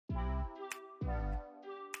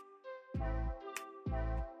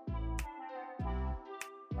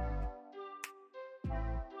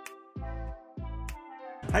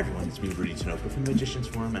Hi everyone, it's me, Tinoco from the Magician's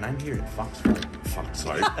Forum, and I'm here at Fox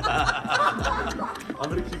Art. I'm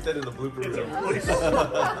gonna keep that in the blooper reel. It's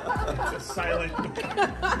a silent.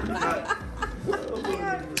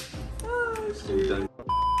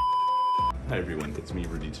 Hi everyone, it's me,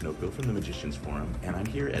 Tinoco from the Magician's Forum, and I'm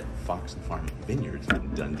here at Fox Farm Vineyards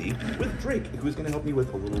in Dundee with Drake, who's gonna help me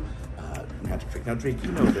with a little magic trick. Now Drake,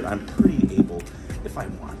 you know that I'm pretty able, if I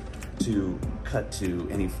want, to cut to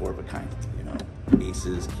any four of a kind, you know,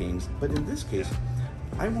 aces, kings, but in this case,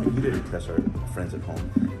 I want you to impress our friends at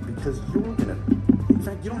home because you're gonna, in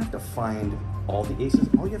fact, you don't have to find all the aces,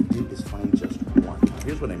 all you have to do is find just one. Now,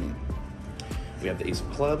 here's what I mean. We have the ace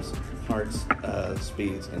of clubs, hearts,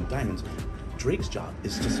 spades, and diamonds. Drake's job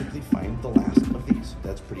is to simply find the last of these.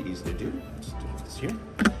 That's pretty easy to do. Let's do this here.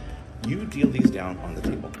 You deal these down on the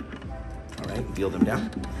table. All right, deal them down.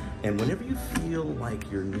 And whenever you feel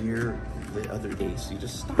like you're near the other ace, you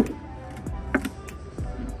just stop.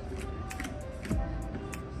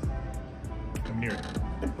 I'm near it.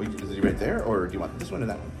 Is it right there, or do you want this one or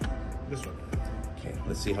that one? This one. Okay,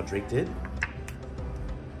 let's see how Drake did.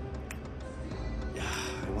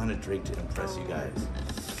 I wanted Drake to impress you guys.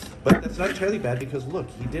 But that's not entirely bad because look,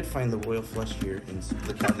 he did find the royal flush here in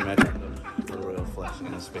the Captain Magic, the royal flush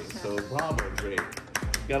in the space. So bravo, Drake.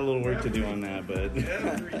 Got a little work to do on that, but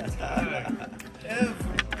Every time.